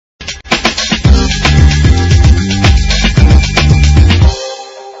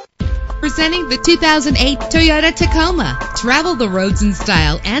Presenting the 2008 Toyota Tacoma. Travel the roads in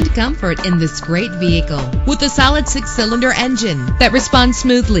style and comfort in this great vehicle. With a solid 6-cylinder engine that responds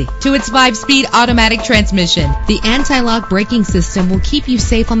smoothly to its 5-speed automatic transmission. The anti-lock braking system will keep you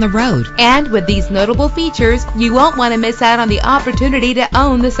safe on the road. And with these notable features, you won't want to miss out on the opportunity to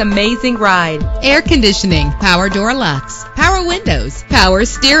own this amazing ride. Air conditioning, power door locks, power windows, power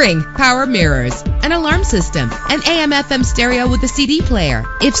steering, power mirrors, an alarm system, an AM/FM stereo with a CD player.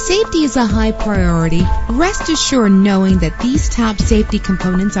 If safety is a high priority, rest assured knowing that these top safety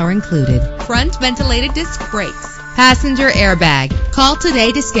components are included. Front ventilated disc brakes, passenger airbag. Call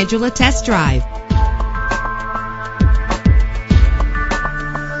today to schedule a test drive.